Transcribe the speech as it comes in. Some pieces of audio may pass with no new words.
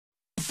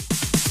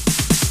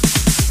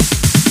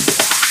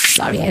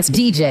sorry ass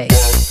DJ.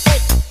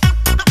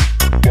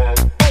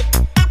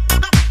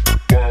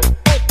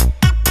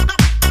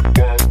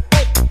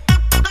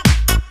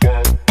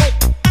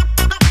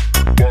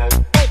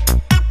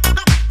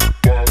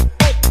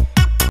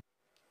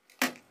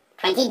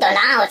 $20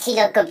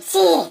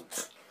 Oscilloscope.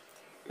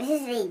 This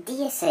is the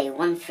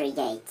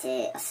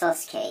DSO138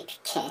 Oscilloscope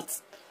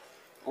kit,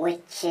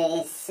 which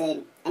is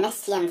an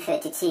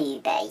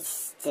STM32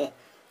 based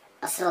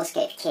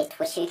oscilloscope kit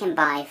which you can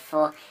buy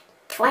for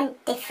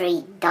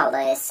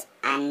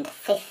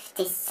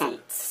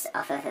 $23.50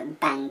 off of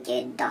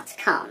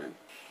Banggood.com.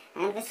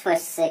 And this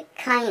was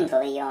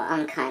kindly or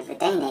unkindly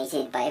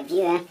donated by a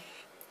viewer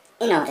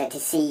in order to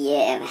see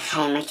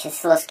how much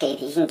oscilloscope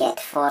you can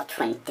get for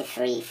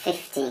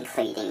 $23.50,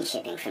 including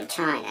shipping from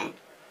China.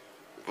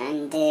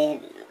 And the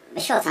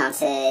short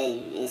answer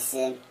is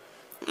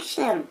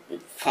actually a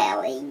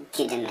fairly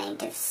good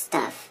amount of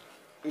stuff.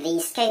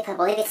 The scope, I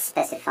believe, is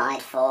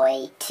specified for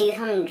a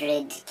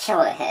 200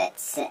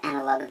 kHz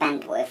analog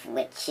bandwidth,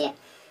 which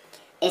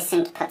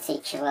isn't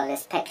particularly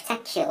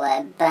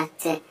spectacular,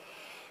 but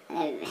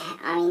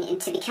I mean,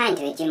 to be kind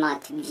to it, you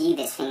might view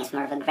this thing as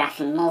more of a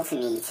graphing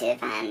multimeter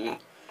than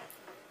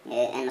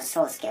an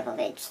oscilloscope,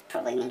 although it's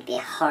probably going to be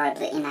a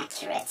horribly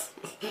inaccurate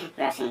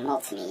graphing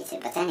multimeter.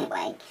 But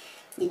anyway,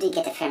 you do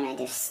get a fair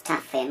amount of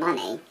stuff for your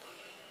money.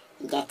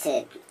 You get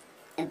a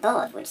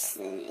board which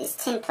is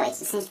tin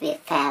plated. It seems to be a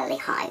fairly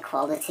high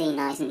quality,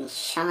 nice and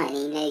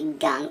shiny, no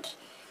gunk.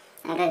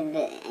 And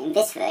in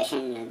this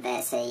version,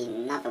 there's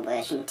another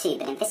version too,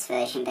 but in this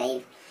version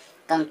they've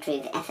gone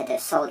through the effort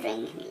of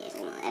soldering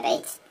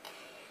about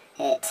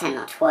 10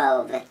 or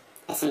 12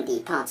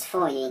 SMD parts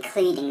for you,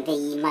 including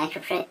the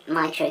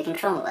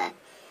microcontroller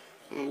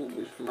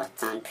and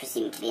what I'm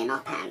presuming to be an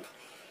op-amp,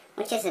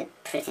 which is a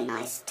pretty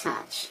nice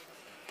touch.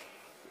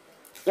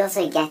 You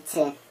also get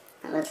a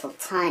little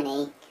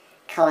tiny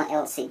colour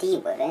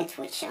LCD with it,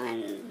 which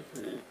I'm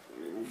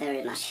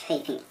very much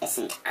hoping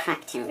isn't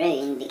cracked and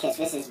ruined, because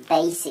this is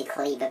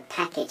basically the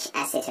package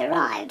as it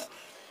arrived.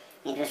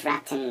 It was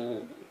wrapped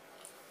in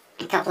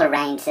a couple of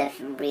rounds of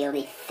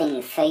really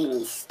thin,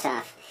 foamy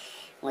stuff,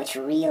 which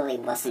really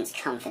wasn't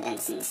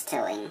confidence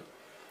instilling.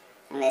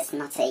 And there's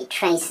not a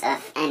trace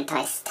of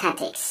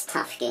anti-static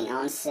stuff going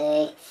on,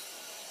 so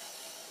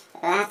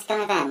that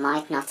guy there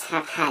might not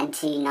have had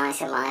too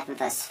nice a life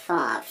thus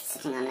far,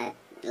 sitting on a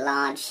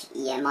large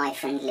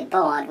EMI-friendly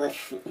board with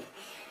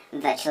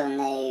virtually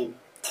no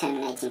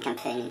terminating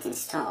component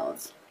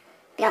installed.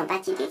 Beyond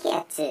that, you do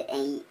get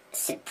a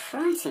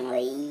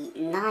surprisingly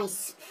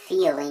nice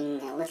feeling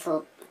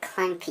little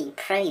clampy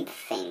probe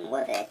thing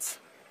with it,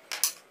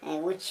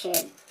 which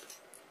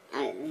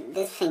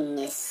this thing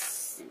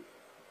is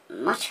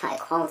much higher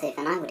quality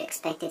than I would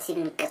expect. It's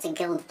even got a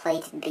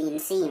gold-plated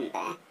BNC in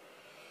there.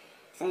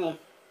 So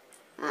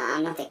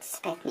I'm not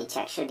expecting it to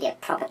actually be a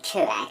proper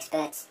coax,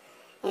 but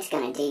it's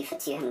going to do for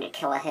 200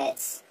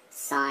 kHz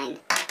sine.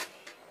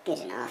 Good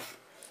enough.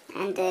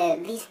 And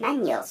these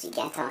manuals you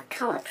get are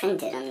colour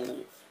printed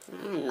on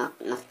not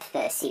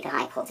super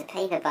high quality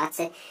paper, but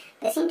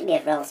they seem to be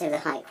of relatively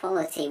high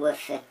quality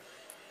with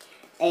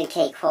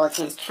okay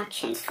quality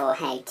instructions for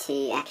how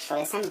to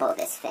actually assemble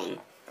this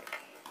thing.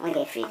 I'll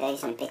go through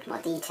those in a bit more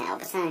detail,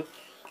 but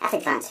at a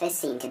glance they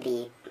seem to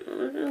be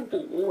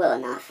well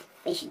enough.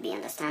 They should be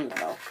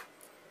understandable.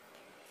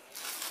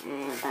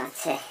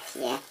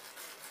 Yeah,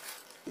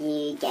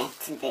 you get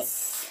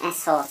this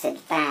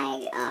assorted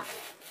bag of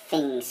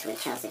things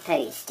which are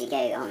supposed to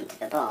go onto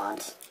the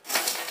board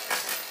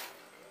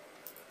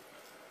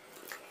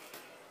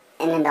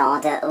in an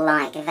order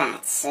like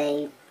that.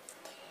 So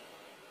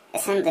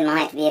assembly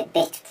might be a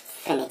bit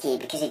finicky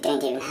because you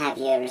don't even have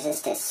your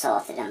resistors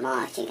sorted and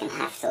marked. You're going to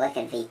have to look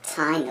at the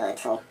tiny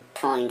little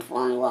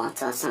 0.1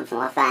 watt or something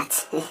like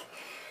that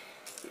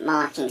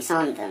markings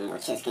on them,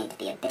 which is going to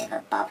be a bit of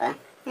a bother.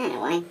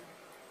 Anyway,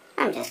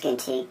 I'm just going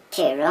to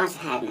go right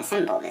ahead and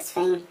assemble this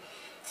thing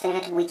so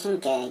that we can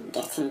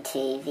get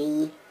into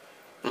the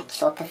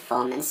actual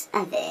performance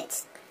of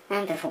it.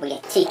 And before we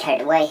get too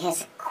carried away,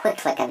 here's a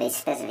quick look at the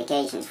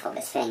specifications for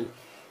this thing.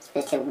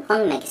 It's to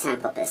 1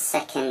 megasample per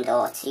second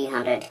or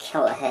 200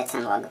 kHz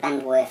analog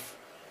bandwidth.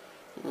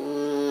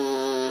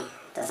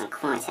 Doesn't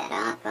quite add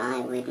up. I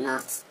would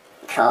not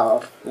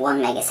call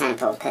 1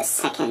 megasample per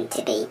second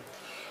to be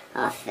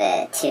of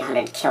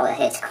 200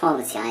 kHz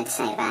quality. I'd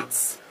say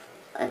that's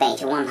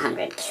about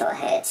 100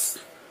 kHz.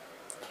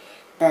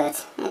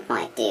 But it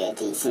might do a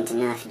decent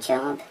enough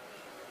job.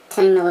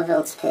 10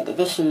 millivolts per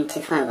division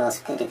to 5 volts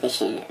per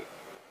division.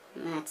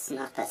 That's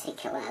not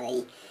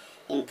particularly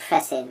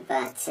impressive,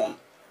 but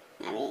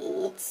I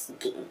mean,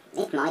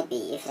 it might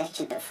be if it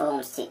actually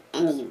performs to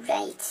any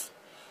rate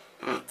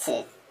at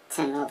 10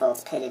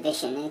 millivolts per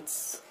division.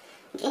 It's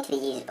going to be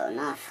usable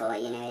enough for,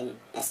 you know,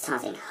 a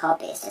starting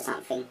hobbyist or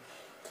something.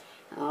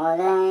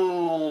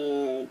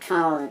 Although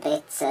 12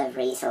 bits of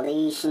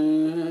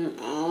resolution,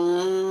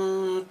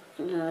 10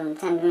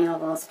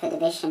 millivolts per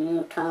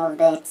division, 12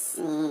 bits,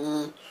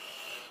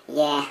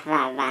 yeah,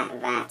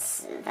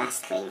 that's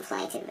vastly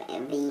inflated.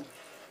 The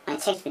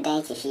checked the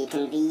datasheet,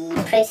 and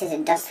the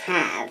processor does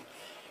have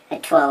a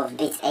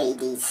 12-bit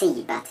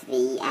ADC, but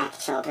the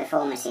actual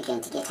performance you're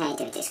going to get out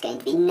of it is going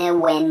to be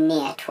nowhere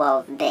near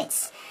 12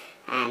 bits,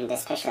 and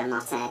especially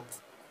not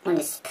when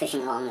it's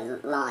pushing along a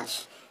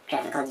large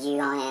graphical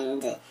UI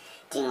and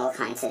doing all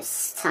kinds of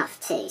stuff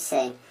too.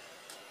 So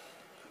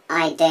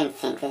I don't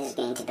think this is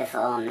going to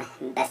perform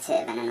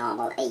better than a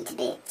normal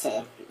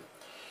 8-bit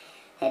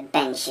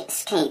bench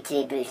escape, to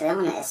be brutally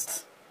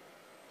honest.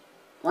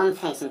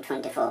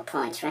 1024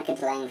 points, record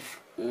length,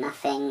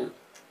 nothing.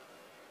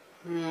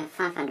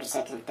 500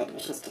 seconds per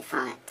division to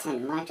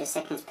 10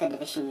 microseconds per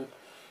division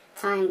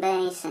time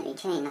base.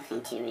 Okay,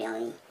 nothing to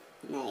really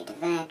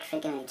note there.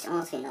 Trigger, it's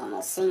also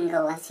normal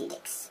single, as you'd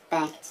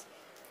expect.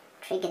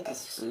 Trigger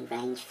precision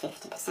range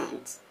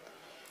 50%.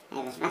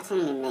 Now, does that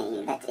only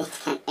mean that it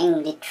can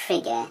only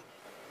trigger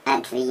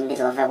at the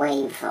middle of a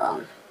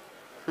waveform?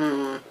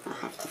 I'll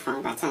have to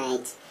find that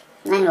out.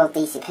 9V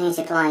DC power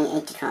supply,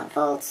 85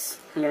 volts,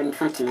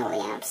 120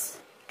 milliamps.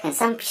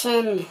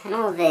 Consumption, and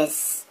all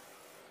this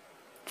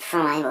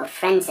from our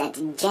friends at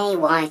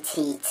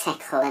JYT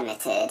Tech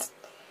Limited,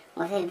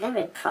 with a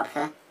very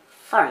proper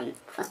forum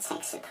for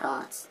tech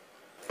support.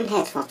 And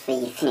here's what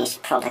the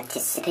finished product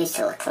is supposed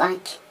to look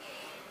like.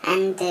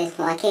 And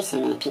like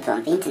so many people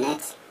on the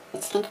internet,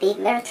 it's going to be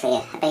very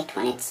clear about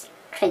when it's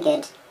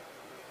triggered.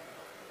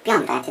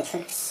 Beyond that, it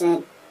looks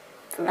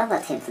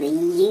relatively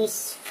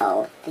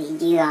useful. The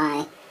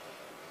UI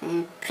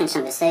prints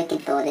on the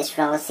circuit board is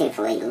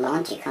relatively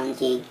logical,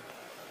 and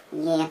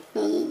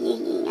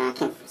I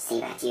can see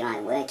that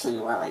UI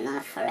working well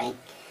enough for a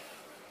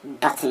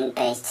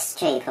button-based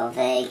strip,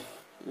 although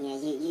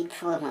you'd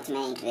probably want to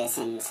make this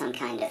in some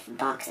kind of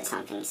box or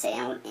something, so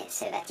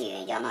that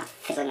you're not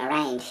fiddling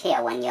around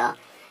here when you're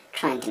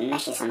trying to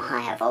measure some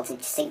higher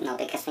voltage signal,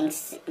 because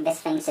this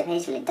thing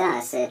supposedly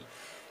does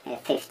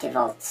 50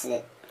 volts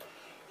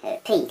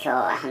peak or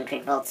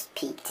 100 volts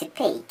peak to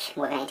peak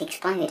without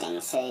exploding,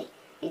 so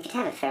you could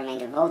have a fair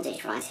amount of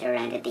voltage right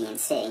around a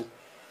BNC.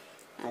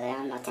 Although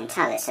I'm not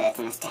entirely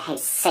certain as to how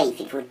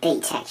safe it would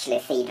be to actually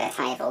feed that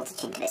high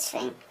voltage into this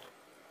thing.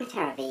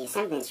 Here are the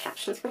assembly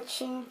instructions,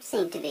 which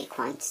seem to be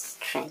quite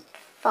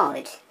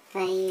straightforward.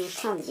 They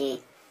tell you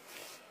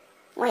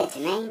where to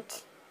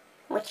mount,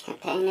 which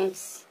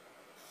components,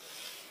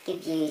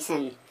 give you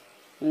some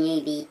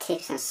newbie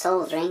tips on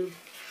soldering,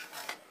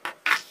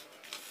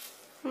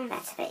 and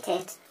that's about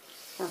it.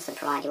 They also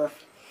provide you with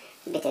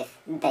a bit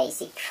of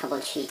basic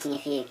troubleshooting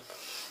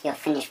if your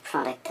finished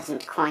product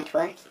doesn't quite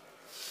work.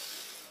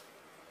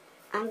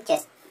 I'm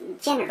just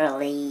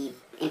generally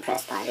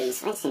impressed by these.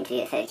 They seem to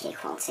be of okay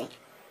quality.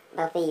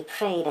 But the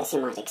probe, as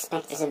you might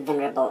expect, is a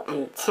venerable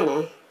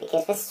antenna,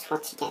 because this is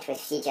what you get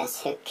if you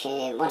just hook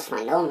one of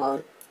my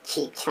normal,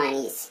 cheap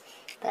Chinese,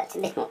 but a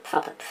bit more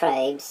proper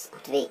probes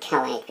to the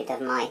output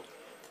of my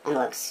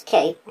analog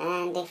scope.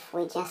 And if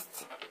we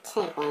just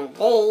take one of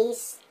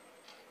these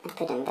and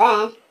put them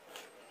there,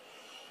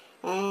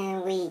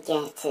 we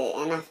get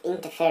enough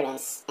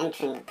interference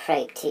entering the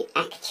probe to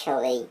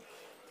actually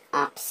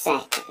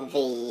upset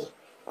the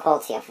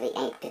quality of the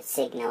output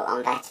signal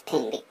on that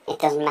pin. It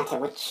doesn't matter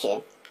which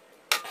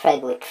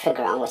probe we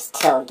trigger on, we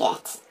still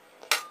get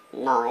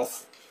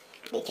noise,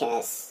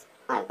 because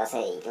I've got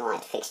a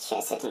light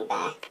fixture sitting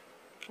there.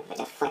 If I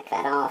just flick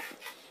that off,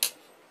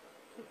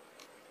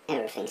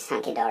 everything's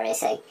hunky-dory,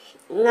 so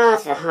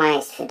not the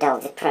highest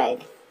fidelity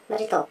probe,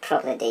 but it'll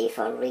probably do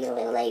for really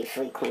low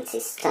frequency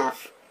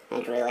stuff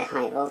and really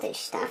high voltage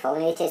stuff,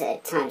 although it is a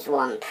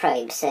 ×1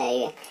 probe,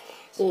 so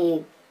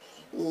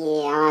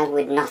I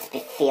would not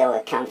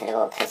feel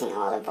comfortable putting a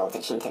lot of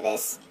voltage into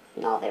this,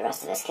 nor the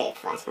rest of the scope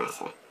for that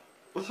matter.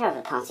 And here are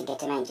the parts you get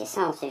to make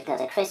yourself. We've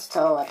got a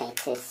crystal, I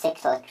think it's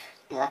 6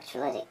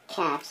 electrolytic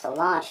caps, a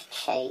large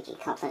choke, a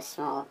couple of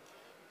small,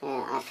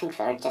 I think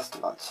they're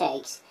adjustable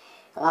chokes,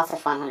 a lot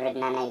of 100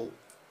 nano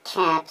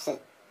caps, a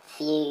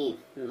few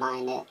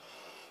minor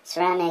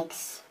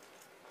ceramics,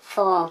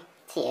 4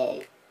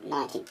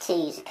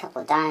 TO92s, a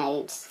couple of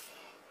diodes,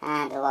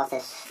 and a lot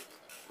of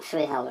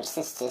through-hole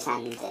resistors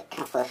and a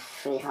couple of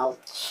through-hole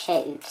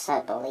chokes,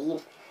 I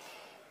believe,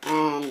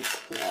 and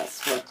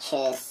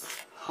switches,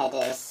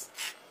 headers.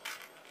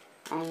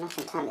 I'm not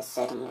entirely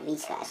certain what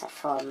these guys are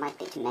for, might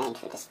be to mount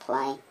for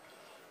display,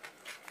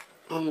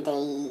 and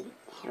a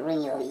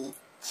really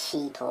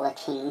cheap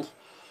looking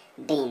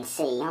BNC,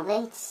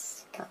 although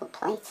it's couple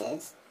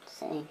plated,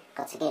 so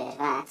got to give it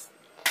that.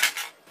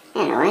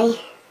 Anyway,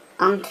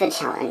 on to the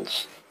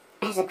challenge.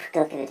 As a quick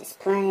look at the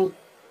display, it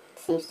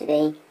seems to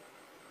be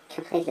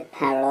completely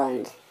parallel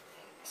and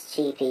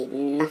stupid,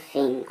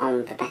 nothing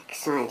on the back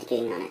side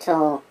going on at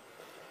all.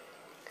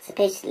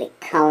 Supposedly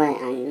colour,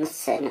 I'm not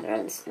certain of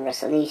the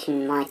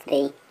resolution, might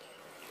be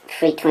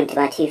 320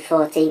 by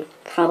 240,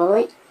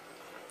 probably.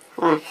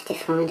 I'll have to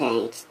find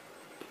out.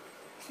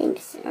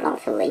 Seems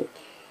relatively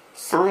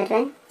solid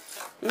then.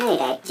 No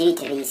doubt due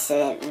to these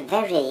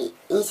very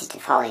easy to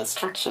follow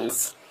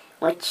instructions,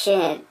 which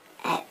do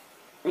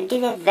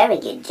a very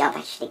good job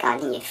actually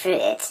guiding you through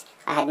it.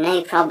 I had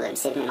no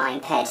problems even in my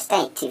impaired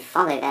state to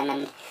follow them,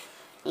 and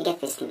you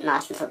get these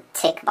nice little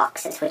tick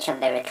boxes which are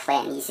very clear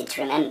and easy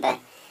to remember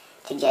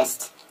to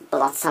just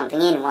blot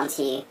something in once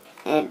you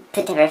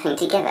put everything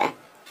together.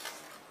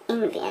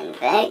 In the end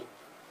though,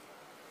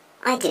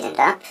 I did end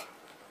up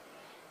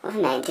with a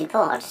mounted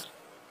board.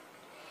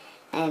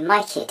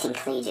 My kit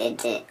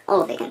included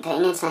all the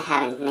components, I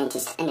haven't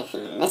noticed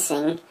anything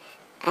missing,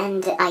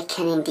 and I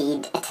can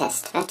indeed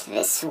attest that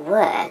this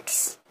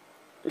works.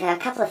 There are a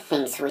couple of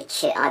things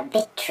which are a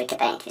bit tricky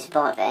about this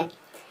board though.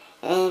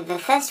 The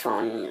first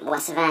one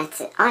was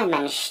that I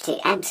managed to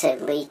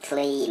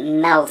absolutely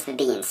melt the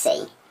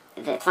BNC.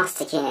 The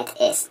plastic in it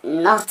is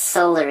not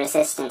solder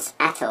resistant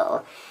at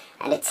all,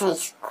 and it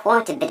takes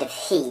quite a bit of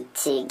heat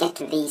to get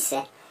these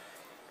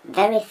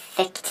very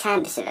thick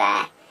tabs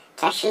there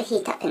to actually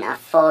heat up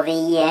enough for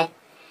the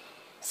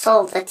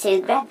solder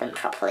to grab them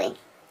properly.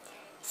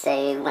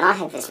 So when I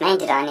had this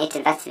mounted, I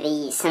noted that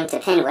the center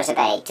pin was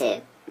about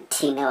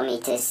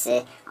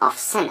 2mm off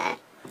center.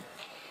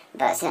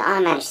 But I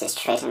managed to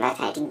straighten that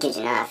out good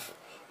enough.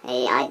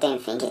 I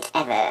don't think it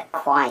ever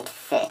quite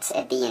fit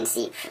a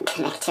BNC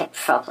connector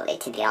properly,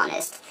 to be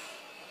honest.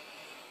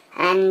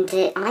 And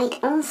I'd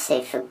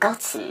also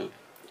forgotten,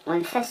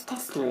 when first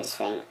testing this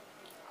thing,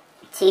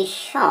 to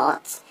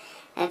short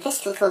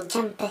this little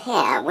jumper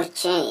here,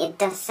 which it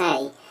does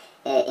say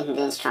in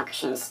the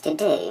instructions to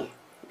do.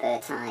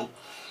 But I,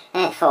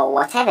 for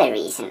whatever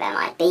reason there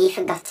might be,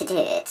 forgot to do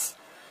it.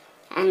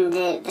 And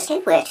the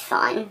scope worked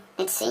fine,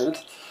 it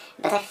seemed,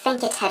 but I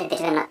think it had a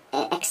bit of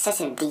an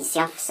excessive DC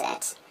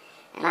offset,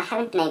 and I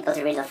haven't been able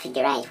to really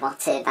figure out what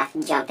that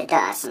jumper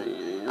does,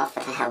 not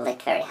that I have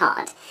looked very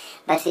hard,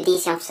 but the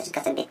DC offset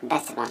got a bit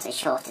better once I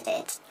shorted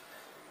it.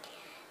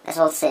 There's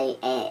also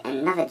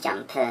another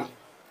jumper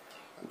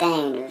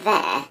down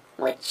there,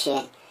 which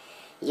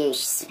you're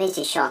supposed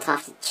to short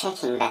after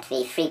checking that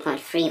the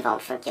 3.3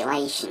 volt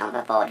regulation of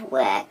the board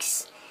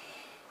works,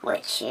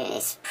 which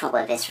is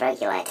probably this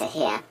regulator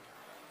here.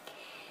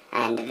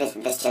 And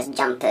this just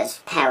jumpers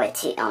power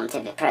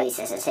onto the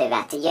processor so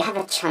that you have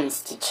a chance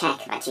to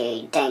check that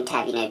you don't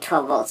have,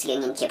 12 volts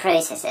going into your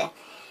processor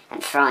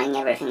and frying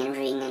everything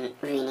and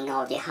ruining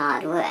all your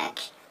hard work.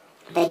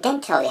 They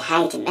don't tell you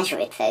how to measure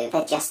it though,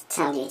 they just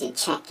tell you to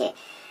check the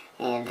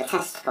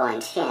test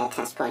point here,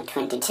 test point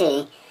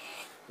 22,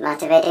 but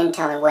they don't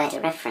tell you where to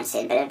reference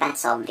it, but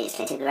that's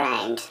obviously to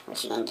ground,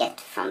 which you can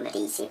get from the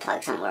DC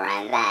plug somewhere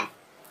around there,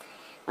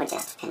 or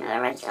just a pin of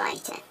a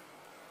regulator.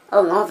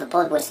 All in all, the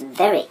board was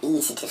very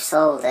easy to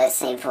solder,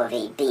 save for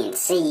the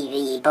BNC.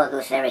 The board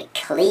was very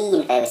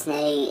clean, there was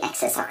no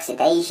excess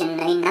oxidation,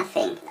 no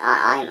nothing.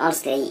 I'm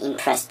honestly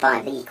impressed by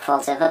the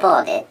quality of the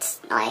board.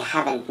 I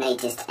haven't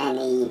noticed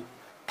any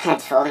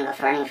pad falling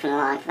off or anything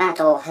like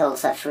that. All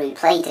holes are through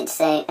plated,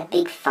 so a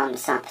big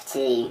thumbs up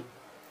to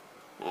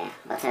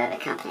whatever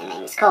the company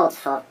name is called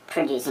for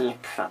producing a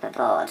proper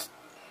board.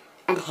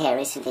 And here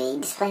is the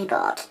display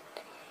board.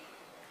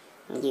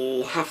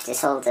 You have to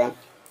solder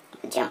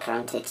the jumper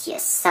onto it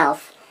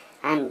yourself,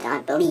 and I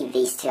believe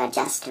these two are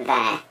just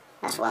there,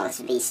 as well as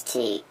these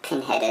two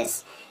pin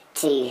headers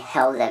to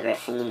hold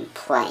everything in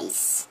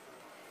place.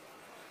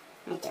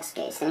 It just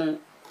goes in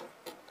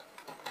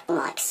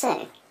like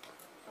so,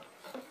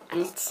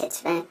 and it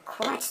sits there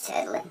quite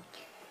sturdily.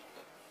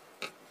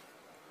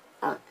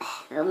 Oh,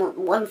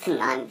 one thing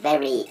I'm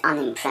very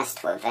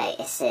unimpressed with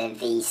is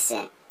these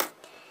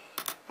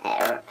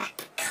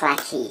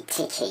clacky,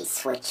 ticky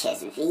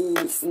switches.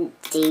 These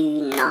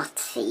do not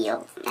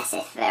feel as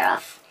if they're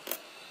of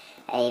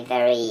a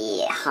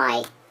very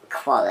high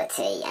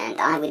quality,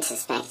 and I would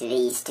suspect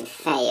these to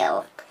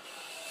fail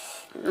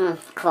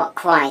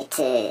quite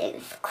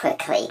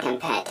quickly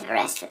compared to the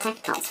rest. The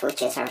tactile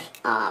switches are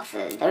of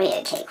very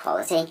okay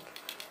quality.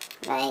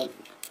 They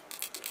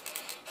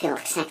feel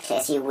exactly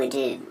as you would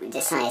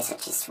desire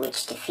such a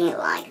switch to feel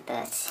like,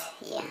 but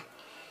yeah.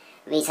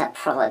 These are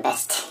probably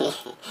best to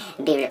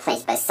be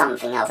replaced by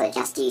something else, like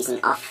just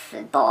using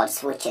off-board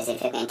switches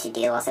if you're going to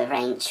do a lot of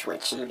range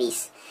switching.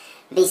 These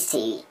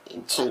two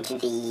change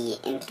the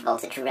input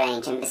voltage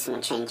range, and this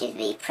one changes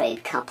the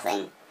probe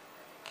coupling.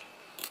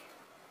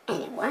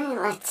 Anyway,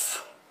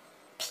 let's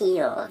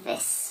peel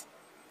this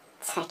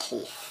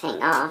tacky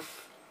thing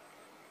off,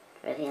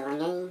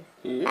 revealing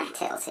a matte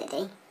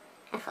LCD.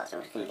 I thought it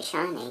was going to be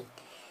shiny.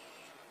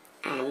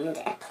 And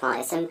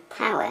apply some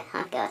power.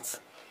 I've got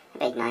a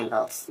big 9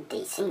 volts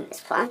DC in this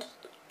plug,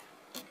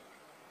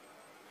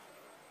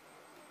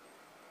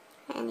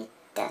 and it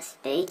does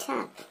boot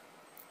up.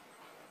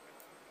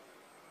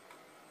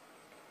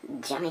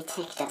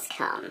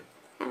 Johnnytech.com,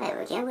 and there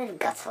we go, we've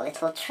got a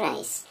little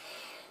trace.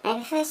 Now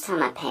the first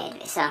time I paired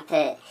this up,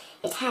 it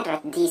had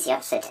that DC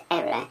offset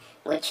error,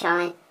 which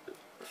I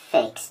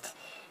fixed,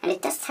 and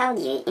it does tell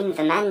you in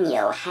the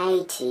manual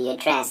how to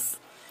address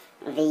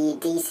the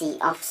DC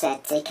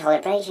offset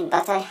calibration,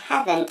 but I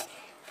haven't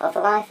for the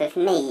life of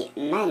me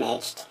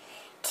managed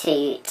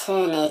to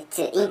turn it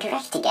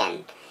incorrect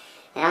again.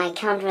 And I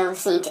can't really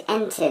seem to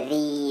enter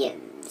the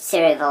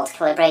 0 volt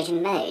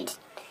calibration mode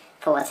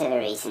for whatever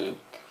reason.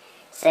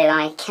 So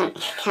I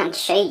can't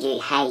show you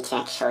how to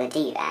actually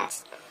do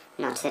that.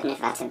 Not certain if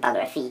that's a bug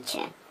or a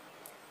feature.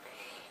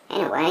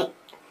 Anyway,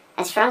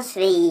 as far as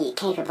the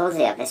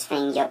capability of this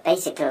thing, you're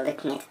basically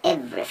looking at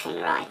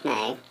everything right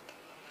now.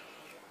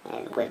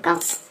 We've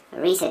got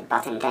a reset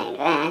button down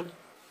there,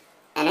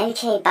 an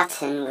OK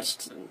button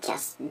which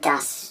just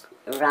does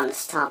run,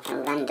 stop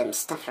and random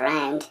stuff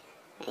around,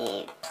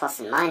 a plus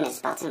and minus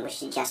button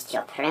which adjusts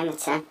your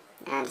parameter,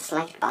 and a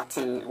select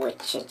button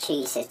which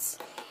chooses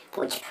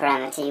which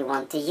parameter you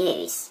want to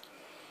use.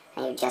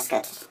 And you've just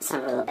got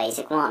some real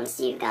basic ones.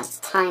 You've got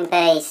time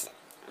base,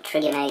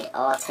 trigger mode,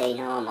 auto,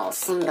 normal,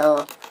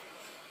 single,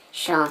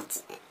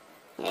 short,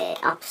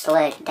 up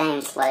slope,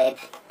 down slope,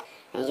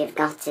 and you've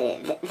got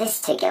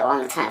this took a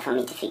long time for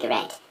me to figure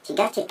out. You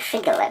got your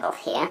trigger level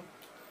here,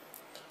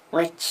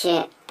 which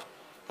for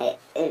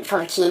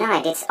the keen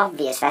eye it's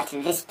obvious that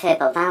this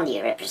purple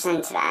value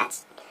represents that,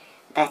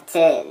 but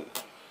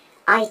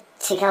I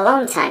took a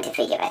long time to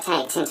figure that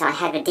out since I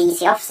had a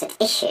DC offset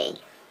issue.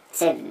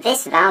 So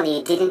this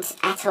value didn't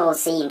at all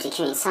seem to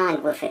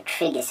coincide with the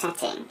trigger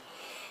setting,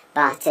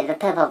 but the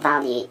purple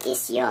value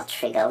is your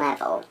trigger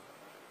level.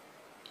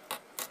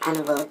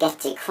 And we'll get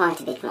to quite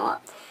a bit more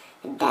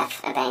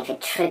depth about the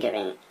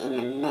triggering in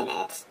a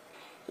minute.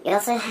 You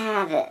also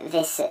have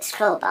this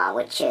scroll bar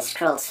which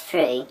scrolls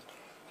through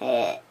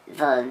the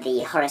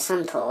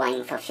horizontal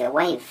length of your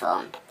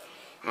waveform.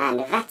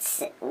 And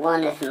that's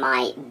one of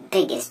my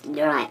biggest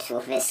gripes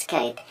with this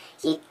scope.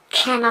 You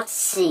cannot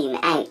zoom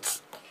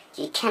out.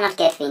 You cannot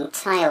get the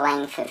entire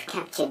length of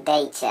captured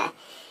data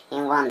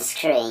in one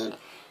screen.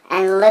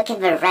 And look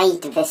at the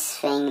rate this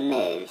thing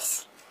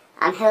moves.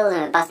 I'm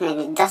holding a button and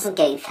it doesn't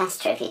go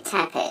faster if you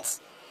tap it.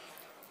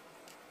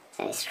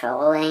 So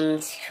scrolling,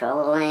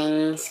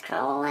 scrolling,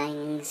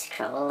 scrolling,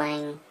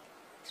 scrolling,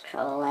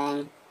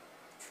 scrolling,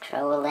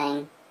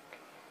 scrolling.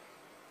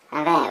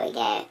 And there we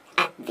go,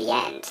 at the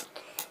end.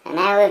 And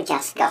now we've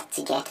just got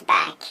to get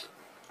back.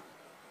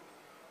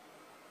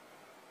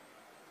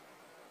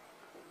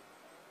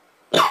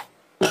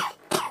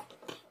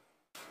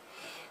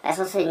 There's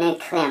also no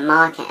clear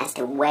marker as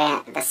to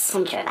where the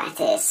center of that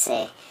is,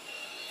 so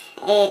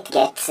it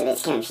gets a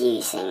bit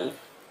confusing.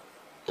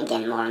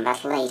 Again, more on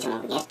that later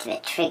when we get to the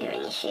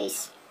triggering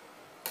issues.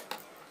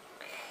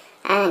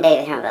 And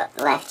over here on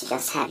the left you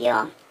just have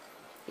your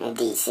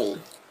DC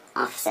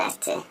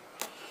offset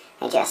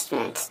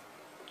adjustment,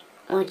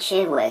 which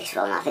works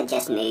well enough. It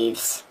just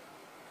moves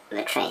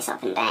the trace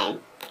up and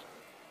down.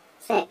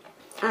 So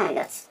I've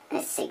got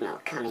a signal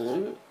coming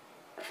in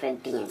for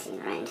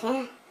BNC around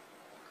here.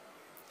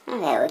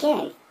 And there we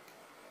go.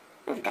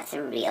 We've got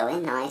a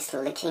really nice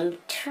looking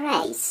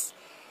trace.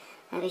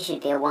 And this should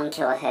be a 1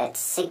 kHz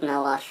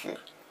signal of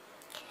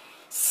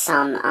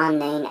some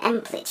unknown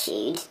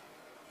amplitude.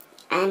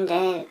 And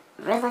a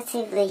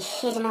relatively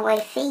hidden away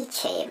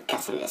feature you've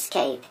got in the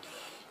scope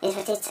is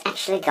that it's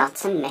actually got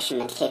some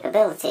measurement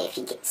capability. If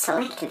you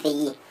select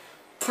the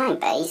time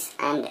base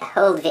and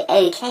hold the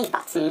OK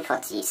button for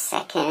 2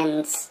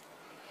 seconds,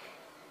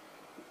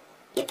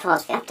 you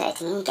pause the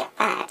updating and you get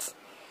that.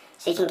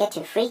 So you can get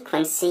your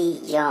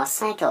frequency, your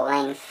cycle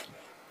length,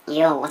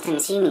 your what I'm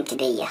assuming to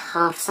be your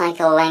half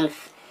cycle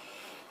length,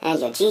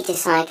 your duty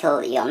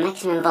cycle, your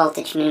maximum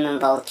voltage, minimum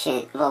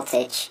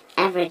voltage,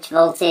 average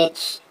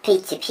voltage,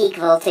 peak to peak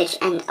voltage,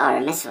 and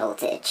RMS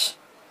voltage.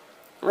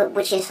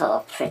 Which is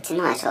all pretty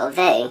nice,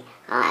 although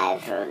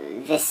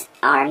this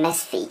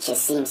RMS feature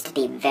seems to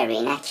be very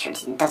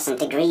inaccurate. It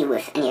doesn't agree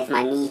with any of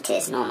my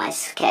meters nor my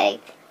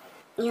scope.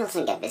 You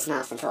also get this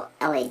nice little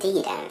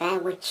LED down there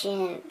which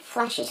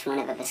flashes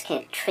whenever the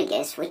scope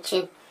triggers, which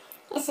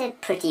is a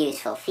pretty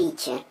useful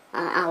feature.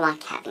 I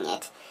like having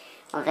it,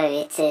 although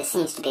it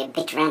seems to be a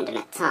bit random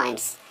at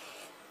times.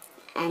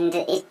 And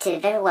it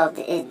very well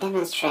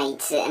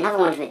demonstrates another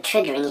one of the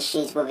triggering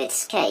issues with its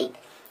scope,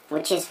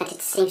 which is that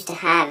it seems to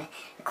have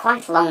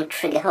quite a long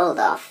trigger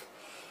hold-off.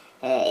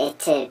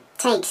 It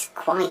takes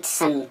quite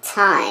some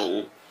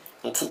time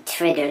to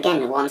trigger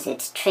again once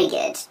it's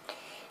triggered,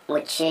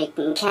 which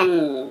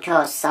can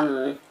cause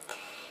some...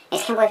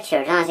 It can work to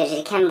your advantage,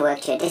 it can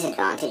work to your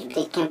disadvantage, but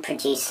it can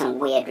produce some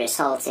weird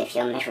results if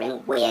you're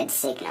measuring weird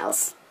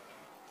signals.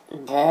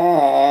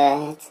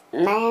 But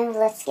now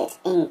let's get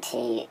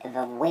into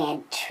the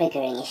weird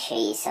triggering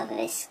issues of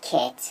this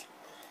kit.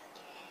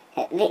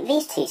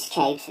 These two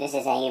scopes, this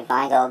is a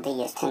Rigol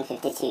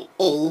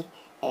DS1052E,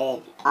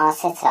 are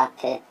set up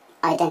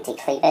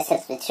identically. They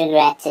set the trigger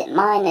at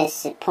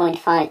minus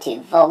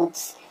 0.52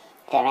 volts,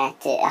 they're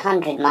at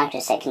 100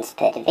 microseconds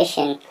per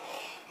division,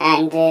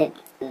 and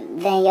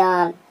they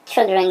are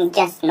triggering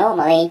just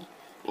normally,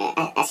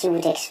 as you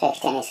would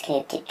expect any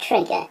scope to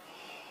trigger.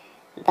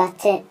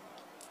 But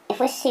if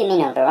we zoom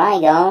in on the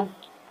Rigol,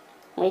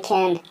 we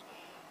can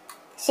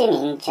zoom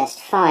in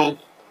just fine,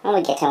 and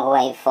we get our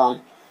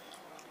waveform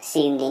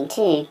zoomed in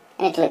too,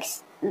 and it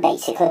looks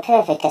basically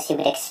perfect as you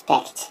would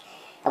expect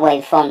a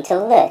waveform to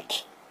look.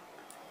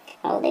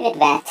 I'll leave it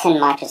there, 10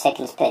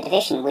 microseconds per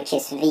division, which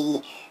is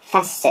the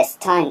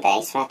fastest time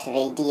base that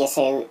the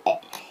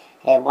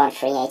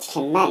DSO138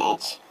 can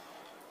manage.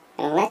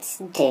 And let's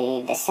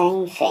do the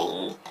same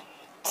thing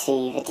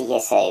to the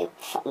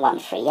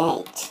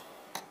DSO138.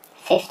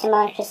 50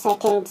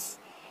 microseconds,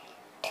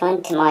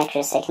 20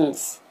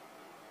 microseconds,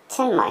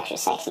 10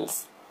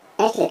 microseconds.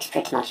 It looks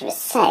pretty much the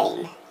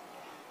same.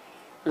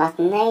 But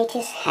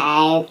notice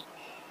how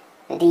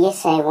the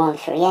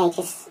DSO138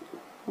 is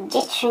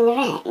jittering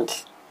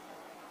around.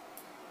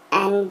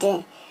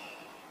 And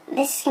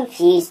this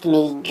confused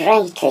me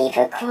greatly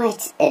for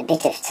quite a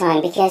bit of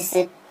time, because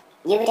you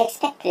would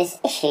expect this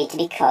issue to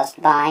be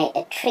caused by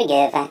a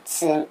trigger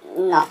that's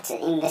not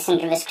in the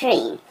center of the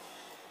screen.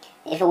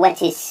 If I were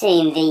to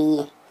zoom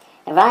the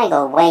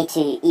wriggle way to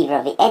either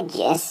of the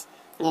edges,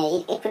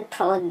 it would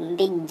probably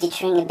be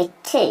jittering a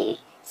bit too,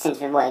 since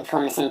the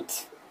waveform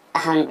isn't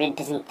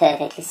 100%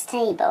 perfectly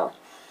stable.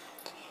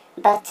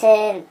 But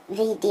the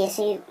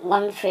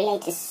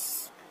DSO138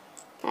 is,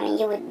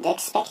 you would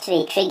expect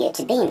the trigger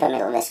to be in the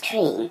middle of the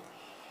screen,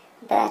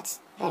 but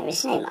there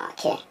is no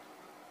marker.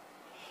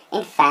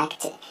 In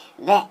fact,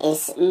 there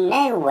is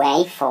no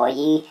way for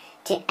you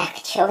to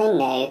actually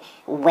know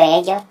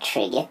where your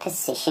trigger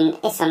position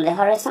is on the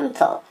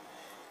horizontal.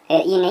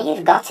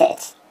 You've got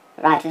it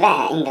right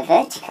there in the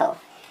vertical,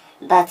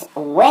 but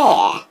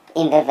where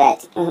in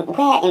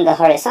the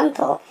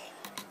horizontal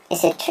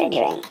is it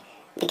triggering?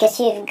 Because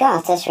you've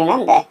got, as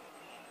remember,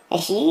 a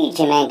huge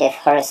amount of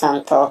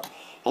horizontal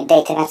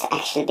data that's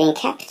actually being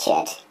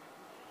captured.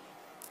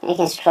 You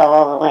can scroll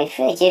all the way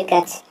through it. You've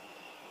got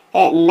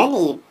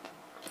many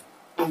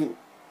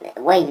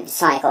wave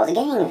cycles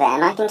going there,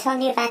 and I can tell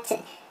you that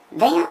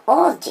they are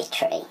all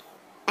jittery.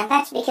 And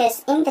that's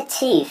because in the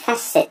two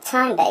facet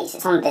time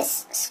bases on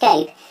this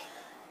scope,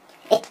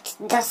 it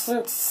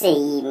doesn't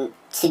seem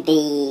to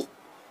be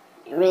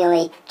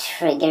really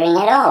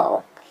triggering at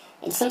all.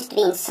 It seems to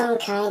be in some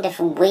kind of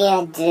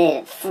weird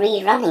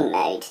free running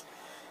mode.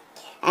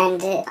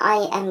 And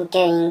I am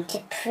going to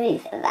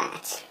prove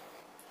that.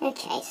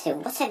 Okay, so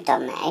what I've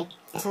done now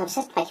is I've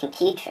set my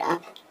computer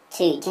up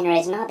to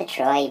generate an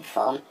arbitrary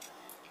waveform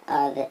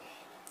of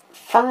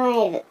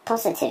 5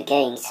 positive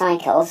going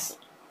cycles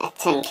at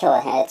 10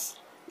 kHz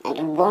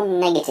and 1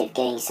 negative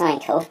going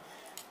cycle,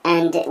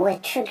 and we're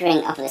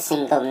triggering off a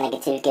single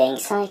negative going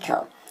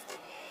cycle.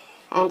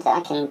 And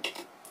I can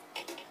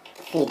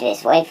feed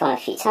this waveform a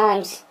few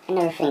times and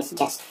everything's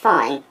just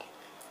fine.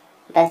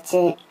 But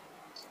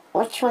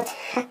watch what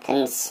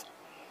happens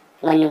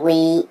when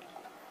we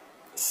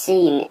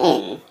zoom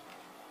in.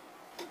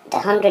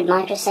 At 100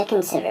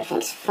 microseconds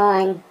everything's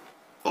fine,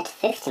 at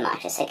 50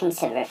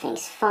 microseconds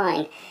everything's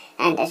fine,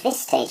 and at this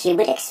stage you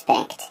would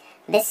expect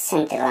this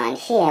center line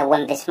here,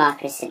 when this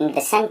marker is in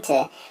the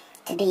center,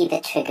 to be the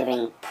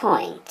triggering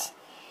point.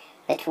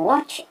 But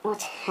watch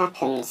what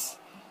happens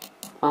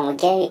when we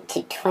go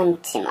to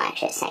 20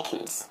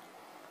 microseconds.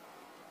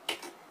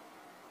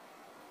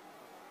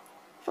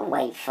 The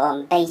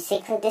waveform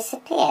basically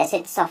disappears.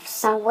 It's off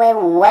somewhere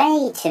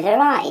way to the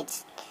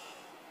right.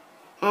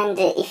 And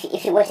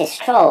if you were to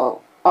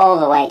scroll all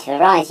the way to the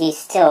right, you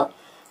still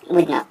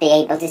would not be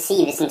able to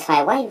see this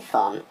entire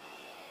waveform.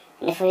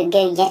 And if we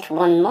go yet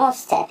one more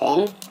step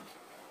in,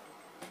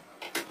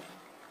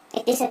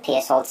 it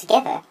disappears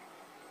altogether.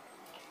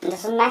 It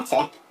doesn't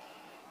matter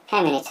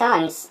how many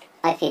times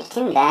I feed it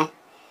in there,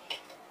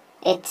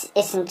 it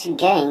isn't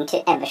going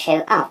to ever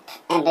show up.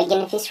 And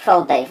again, if you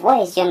scroll both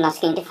ways, you're not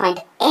going to find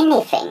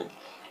anything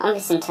on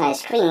this entire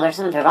screen, whereas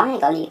on the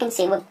wriggle you can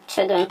see we're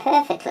triggering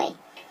perfectly.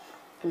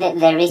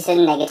 There is a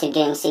negative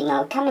going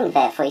signal coming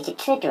there for you to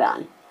trigger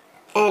on.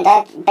 And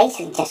I've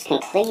basically just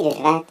concluded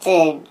that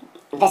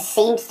there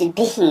seems to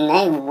be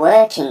no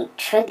working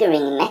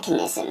triggering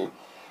mechanism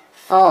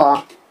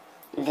for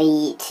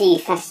the two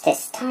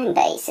fastest time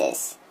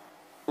bases,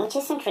 which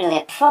isn't really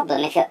a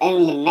problem if you're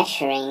only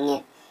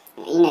measuring,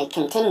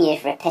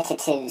 continuous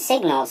repetitive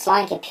signals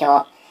like a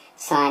pure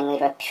sine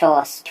wave or a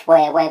pure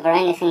square wave or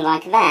anything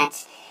like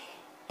that.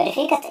 But if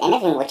you've got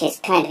anything which is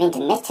kind of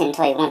intermittent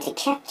or you want to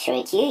capture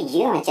it,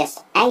 you are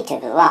just out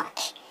of luck.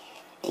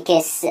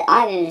 Because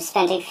I've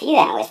spent a few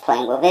hours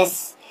playing with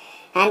this,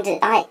 and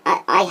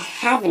I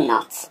have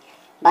not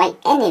by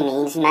any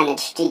means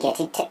managed to get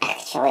it to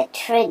actually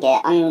trigger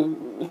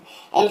on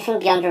anything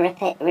beyond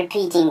a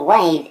repeating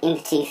wave in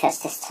the two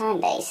fastest time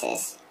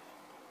bases.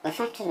 The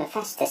fact that the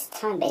fastest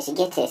time base you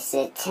get is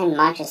 10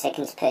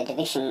 microseconds per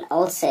division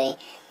also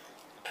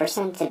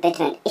presents a bit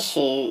of an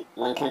issue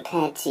when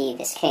compared to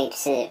the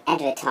scope's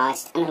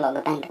advertised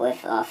analog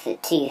bandwidth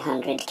of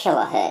 200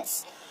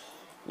 kHz.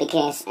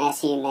 Because,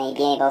 as you may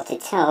be able to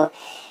tell,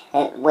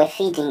 we're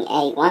feeding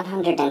a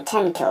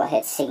 110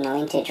 kHz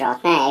signal into it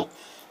right now,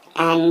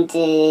 and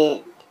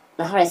the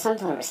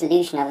horizontal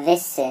resolution of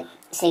this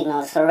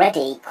signal is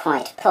already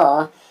quite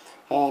poor,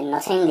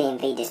 not only in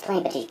the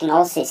display, but you can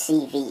also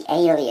see the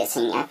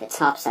aliasing at the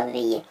tops of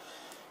the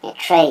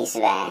trays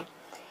there.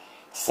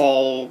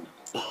 So,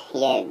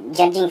 yeah,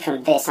 judging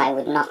from this, I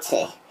would not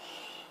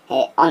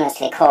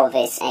honestly call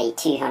this a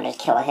 200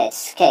 kHz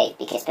scope,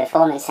 because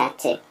performance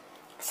at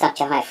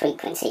such a high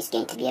frequency is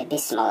going to be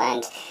abysmal,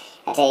 and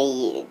at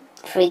a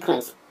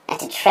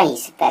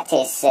trace that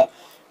is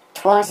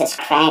twice as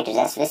crowded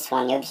as this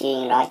one you're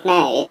viewing right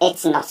now,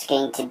 it's not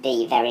going to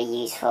be very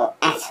useful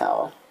at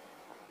all.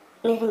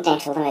 moving down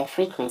to lower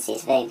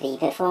frequencies, though, the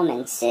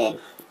performance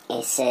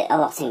is a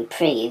lot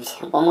improved.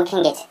 When we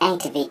can get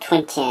out of the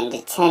 20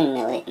 and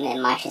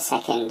 10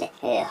 microsecond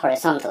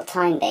horizontal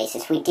time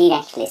basis, we do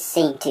actually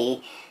seem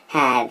to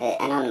have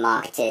an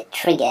unmarked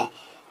trigger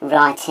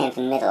right in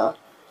the middle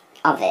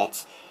of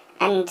it.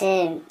 And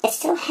it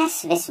still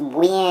has this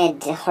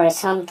weird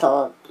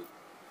horizontal,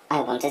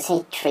 I want to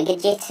say trigger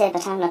jitter,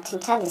 but I'm not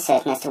entirely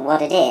certain as to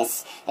what it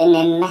is.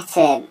 No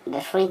matter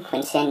the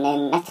frequency and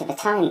no matter the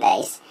time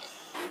base.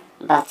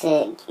 But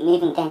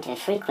moving down to the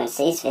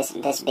frequencies,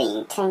 this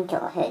being 10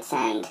 kHz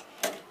and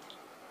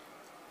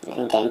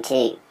moving down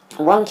to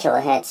 1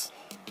 kHz,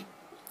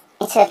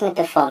 it certainly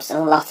performs a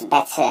lot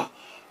better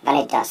than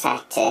it does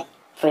at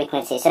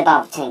frequencies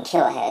above 10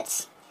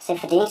 kHz. So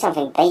for doing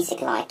something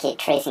basic like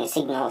tracing a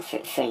signal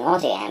through an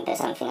audio amp or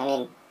something, I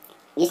mean,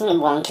 using a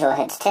 1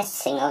 kHz test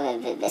signal,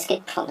 this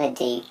could probably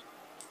do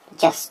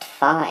just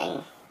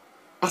fine.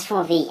 As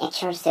for the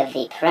accuracy of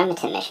the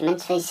parameter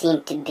measurements, they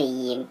seem to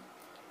be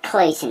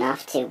close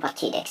enough to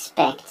what you'd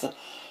expect.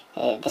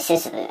 This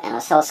is an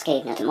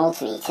oscilloscope, not a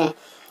multimeter,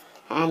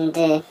 and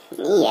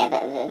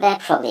yeah, they're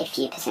probably a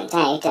few percent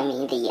out. I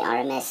mean,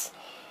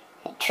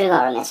 the true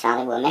RMS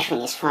value we're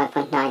measuring is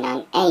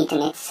 5.998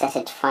 and it's set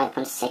at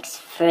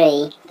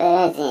 5.63,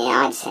 but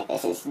yeah, I'd say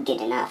this is good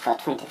enough for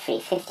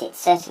 2350, it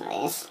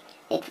certainly is.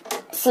 It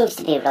seems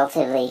to be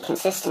relatively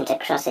consistent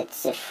across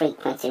its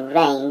frequency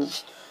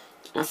range,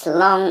 as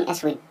long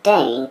as we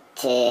don't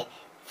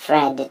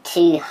thread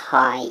too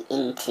high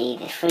into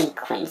the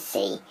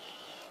frequency,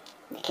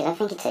 because I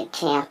think it's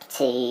okay up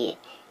to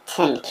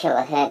 10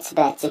 kHz,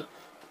 but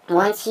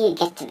once you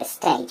get to the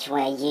stage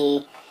where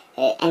you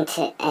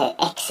exit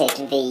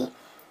the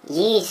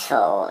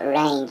useful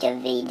range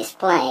of the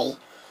display,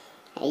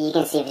 you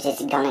can see that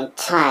it's gone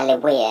entirely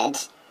weird,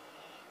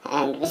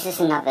 and this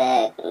is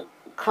another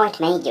quite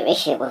major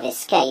issue with this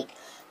scope.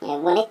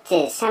 When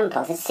it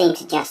samples, it seems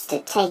to just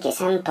take a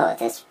sample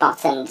at a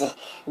spot and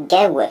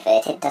go with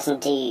it. It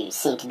doesn't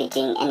seem to be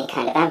doing any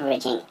kind of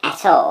averaging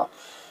at all.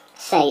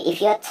 So if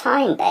your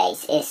time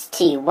base is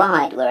too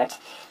wide, we're at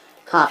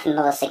half a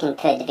millisecond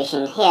per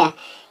division here,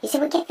 you see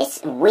we get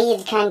this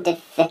weird kind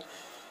of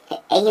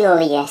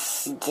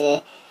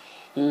aliased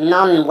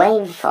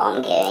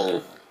non-waveform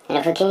going. And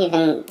if we can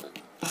even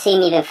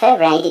zoom even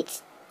further out,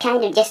 it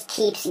kind of just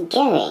keeps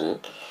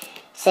going.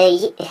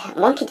 So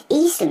one could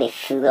easily be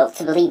fooled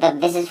to believe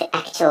that this is the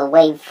actual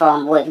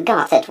waveform we've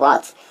got at,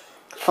 what,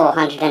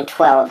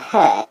 412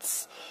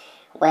 Hz,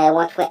 where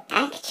what we're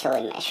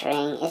actually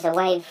measuring is a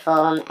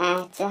waveform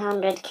at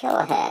 100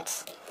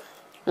 kHz,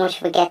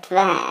 which we get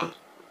there.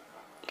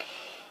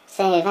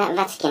 So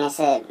that again is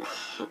a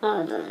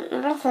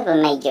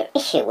relatively major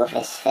issue with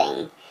this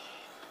thing.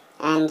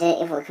 And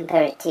if we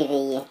compare it to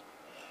the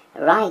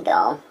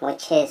Rigol,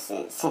 which is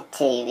set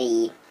to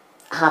the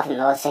half a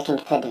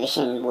millisecond per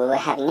division we were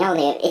having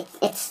earlier,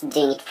 it's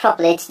doing it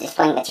properly. It's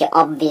displaying that you're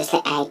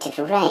obviously out of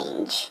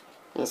range,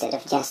 instead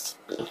of just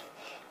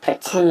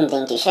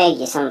pretending to show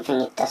you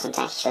something it doesn't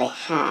actually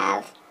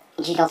have.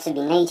 It should also be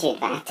noted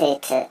that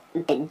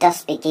it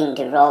does begin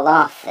to roll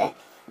off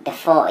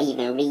before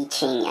even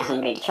reaching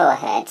 100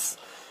 kHz,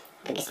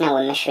 because now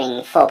we're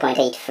measuring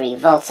 4.83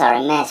 volts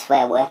RMS,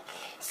 where we're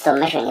still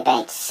measuring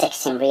about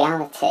 6 in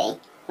reality.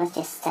 Let's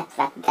just step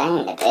that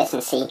down a bit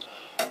and see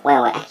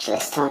where we actually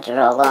start to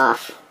roll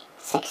off.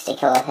 60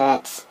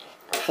 kHz,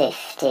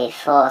 50,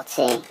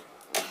 40,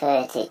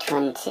 30,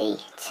 20,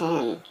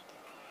 10.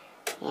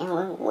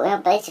 Yeah, we're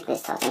basically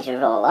starting to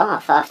roll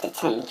off after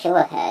 10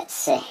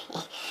 kHz.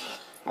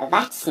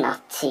 That's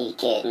not too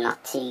good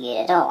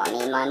at all. I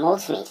mean, my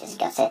multimeter's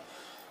got a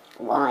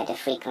wider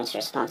frequency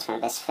response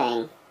from this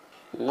thing.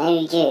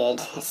 No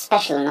good,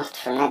 especially not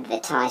for an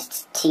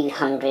advertised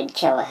 200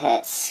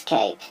 kHz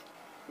scope.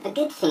 The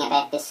good thing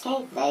about this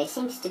scope, though,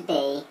 seems to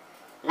be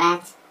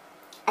that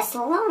as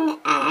long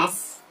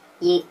as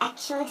you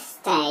actually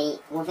stay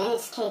within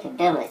its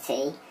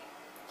capability,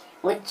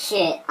 which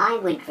I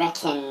would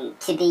reckon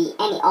to be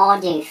any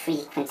audio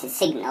frequency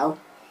signal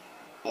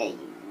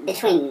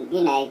between,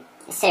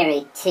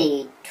 0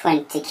 to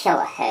 20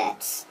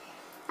 kHz,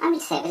 I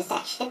would say that it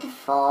actually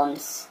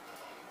performs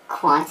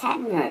quite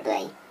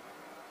admirably.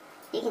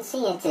 You can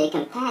see it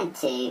compared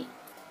to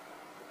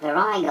the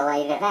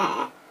Rigol over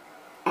there.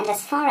 And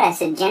as far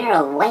as a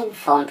general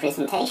waveform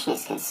presentation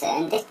is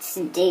concerned, it's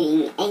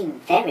doing a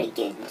very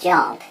good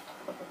job.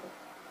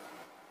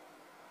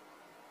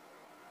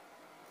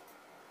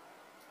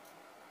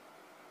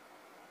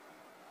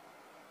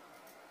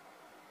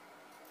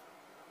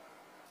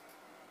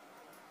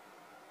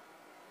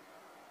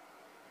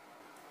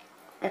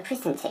 The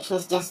presentation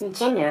is just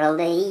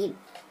generally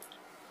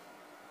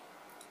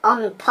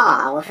on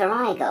par with a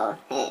Rigol,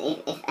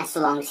 as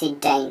long as you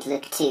don't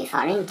look too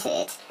far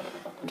into it.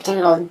 The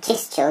general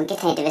gist you'll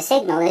get out of a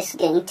signal is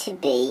going to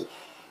be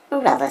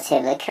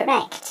relatively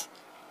correct.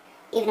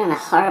 Even on a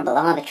horrible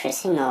arbitrary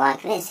signal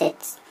like this,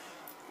 it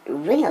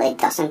really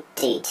doesn't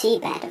do too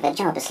bad of a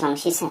job as long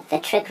as you set the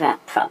trigger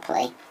up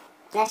properly.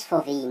 As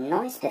for the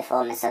noise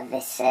performance of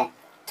this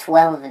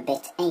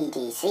 12-bit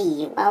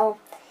ADC, well,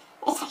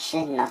 it's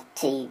actually not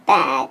too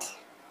bad.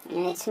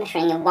 It's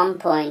measuring a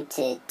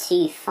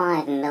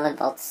 1.25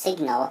 millivolt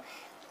signal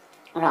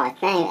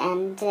right now,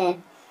 and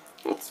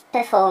it's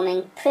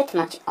performing pretty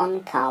much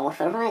on par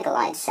with a Rigel,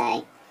 I'd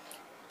say.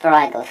 The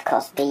Rigel, of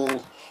course,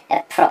 being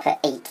a proper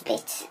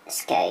 8-bit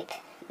scope.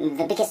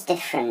 The biggest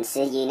difference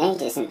you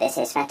notice in this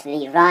is that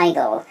the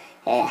Rigel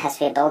has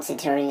the ability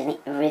to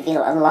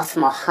reveal a lot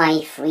more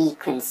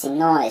high-frequency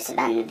noise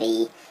than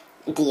the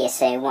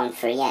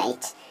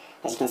DSO138,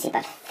 as you can see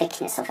by the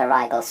thickness of a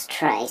Rigel's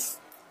trace.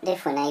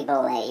 If we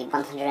enable a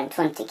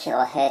 120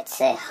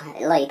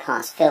 kHz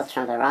low-pass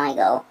filter on the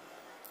Rigel,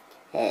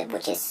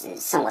 which is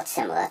somewhat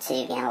similar to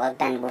the analog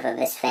bandwidth of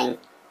this thing,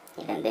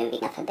 even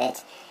moving up a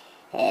bit,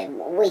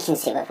 we can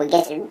see that we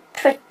get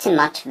pretty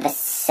much the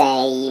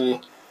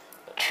same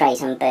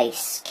trace on both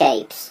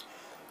scopes.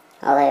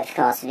 Although, of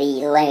course, the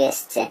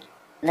lowest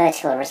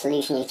vertical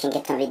resolution you can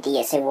get on the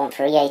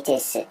DSO138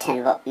 is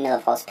 10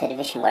 millivolts per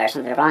division, whereas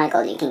on the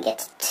Rigel you can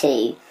get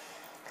 2.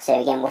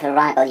 So again, with a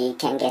Rigel you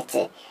can get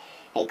a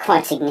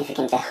quite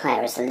significantly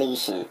higher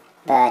resolution.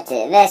 But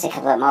there's a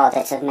couple of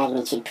orders of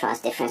magnitude price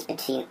difference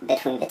between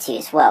the two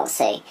as well,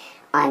 so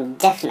I'm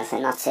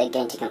definitely not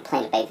going to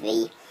complain about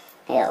the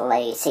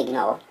low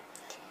signal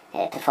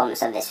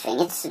performance of this thing.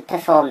 It's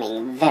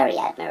performing very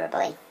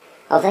admirably.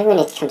 Although when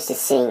it comes to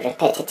seeing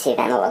repetitive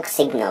analog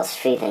signals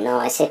through the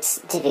noise,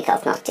 it's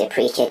difficult not to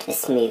appreciate the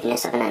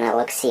smoothness of an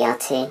analog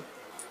CRT.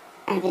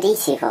 And the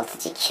DC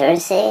voltage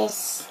accuracy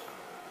is...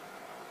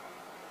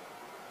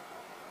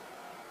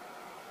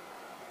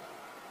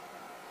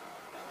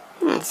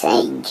 I'd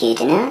say good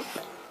enough.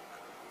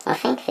 I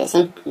think this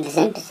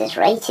input is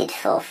rated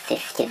for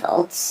 50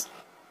 volts.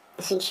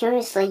 So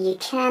curiously you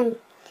can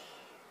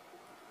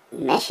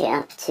measure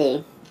up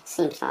to,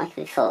 seems like,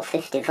 the full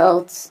 50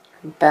 volts,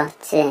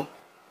 but you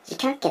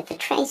can't get the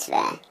trace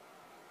there,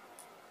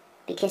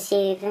 because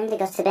you've only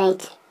got a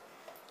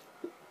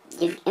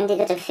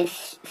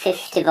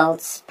 50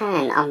 volt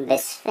span on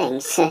this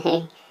thing,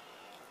 so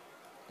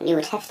you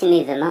would have to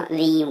move the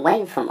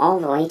waveform all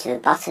the way to the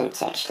bottom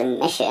to actually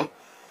measure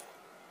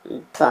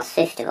plus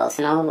 50 volts,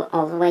 and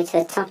all the way to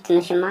the top to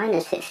measure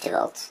minus 50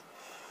 volts.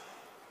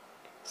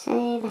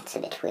 So that's a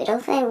bit weird,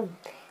 although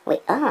we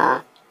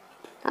are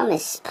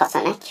almost spot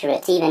on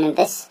accurate even in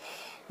this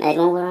mode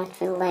when we're at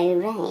the low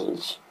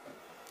range.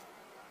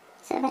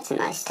 So that's a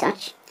nice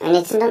touch. And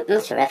it's not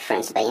a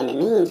reference by any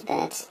means,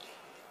 but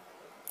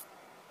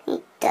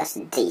it does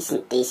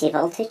decent DC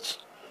voltage.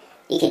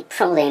 You could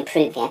probably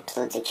improve the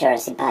absolute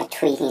accuracy by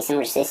tweaking some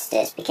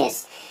resistors,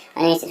 because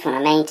I noticed when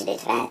I mounted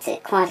it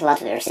that quite a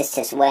lot of the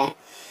resistors were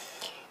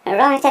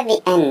right at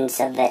the ends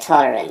of their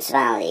tolerance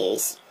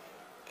values.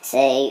 So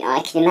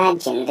I can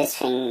imagine this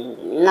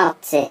thing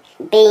not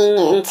being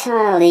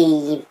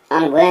entirely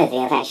unworthy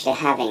of actually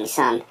having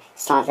some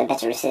slightly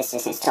better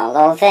resistors installed,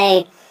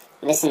 although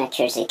this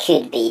inaccuracy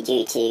could be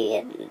due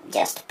to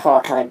just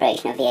poor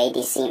calibration of the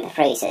ADC in the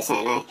process,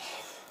 and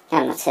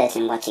I'm not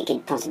certain what you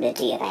could possibly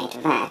do about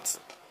that.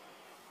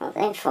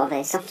 Although for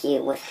those of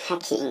you with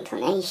hacky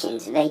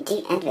inclinations, they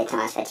do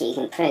advertise that you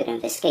can program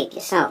the scope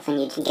yourself,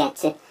 and you can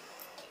get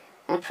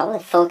probably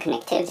full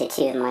connectivity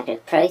to the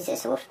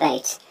microprocessor with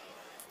both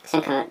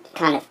some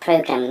kind of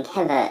programming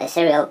header, a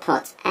serial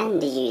port,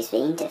 and a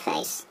USB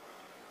interface.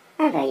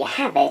 And there you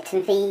have it,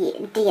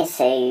 the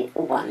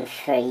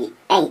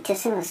DSO138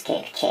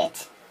 oscilloscope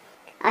kit.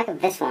 I got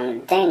this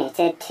one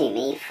donated to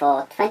me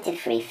for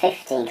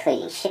 $23.50,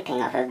 including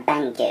shipping of a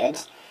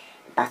Banggood,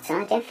 but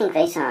I don't think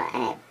those are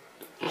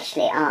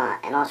actually are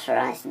an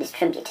authorized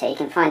distributor. You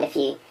can find a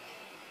few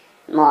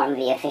more on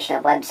the official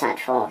website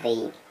for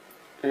the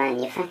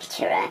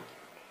manufacturer.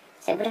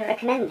 So would I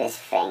recommend this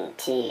thing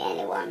to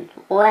anyone?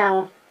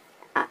 Well,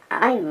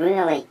 I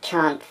really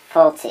can't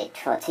fault it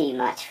for too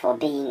much for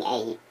being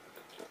a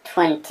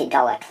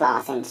 $20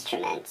 class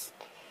instrument.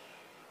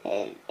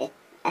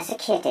 As a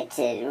kit, it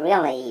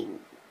really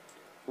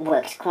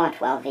works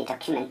quite well. The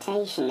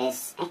documentation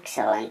is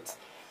excellent,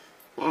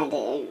 and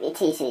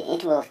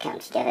it will come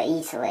together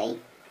easily.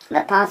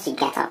 The parts you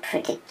get are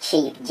pretty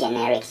cheap,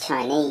 generic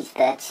Chinese,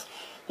 but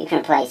you can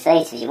replace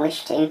those if you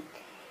wish to.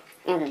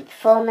 And the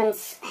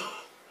performance,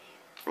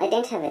 I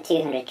don't have a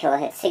 200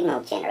 kHz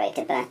signal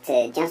generator, but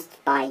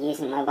just by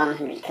using my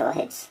 100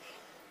 kHz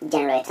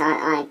generator,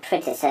 I'm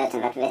pretty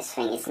certain that this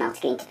thing is not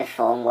going to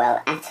perform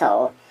well at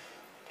all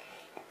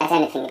at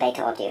anything about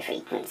audio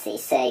frequency.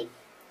 So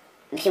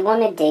if you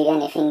want to do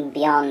anything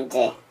beyond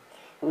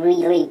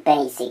really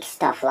basic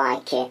stuff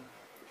like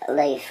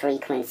low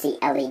frequency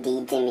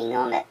LED dimming,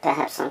 or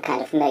perhaps some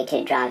kind of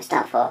motor drive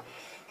stuff, or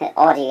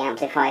audio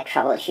amplifier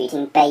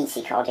troubleshooting,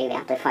 basic audio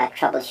amplifier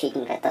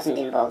troubleshooting that doesn't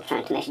involve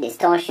trying to measure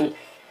distortion,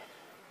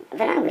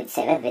 then I would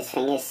say that this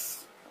thing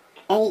is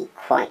a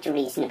quite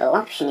reasonable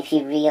option if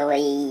you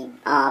really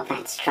are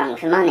that strong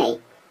for money.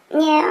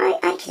 Yeah,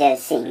 I could have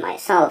seen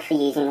myself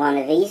using one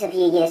of these a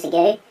few years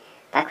ago,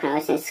 back when I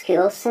was in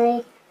school,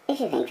 so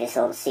if you think this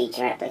will suit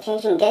your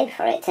application, go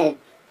for it.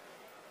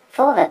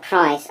 For the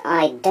price,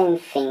 I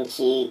don't think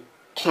you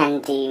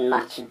can do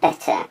much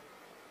better.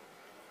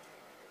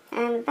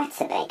 And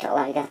that's about all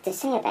I've got to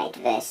say about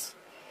this.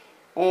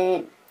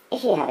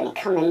 If you have any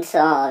comments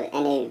or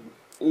any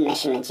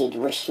measurements you'd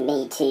wish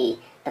me to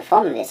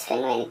perform this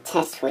thing, or any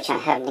test which I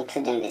haven't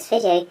included in this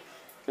video,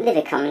 leave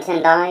a comment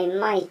and I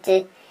might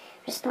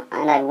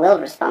I will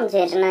respond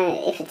to it, and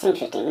if it's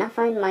interesting enough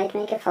I might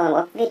make a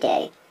follow-up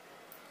video.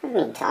 In the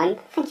meantime,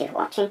 thank you for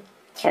watching.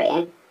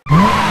 Cheerio.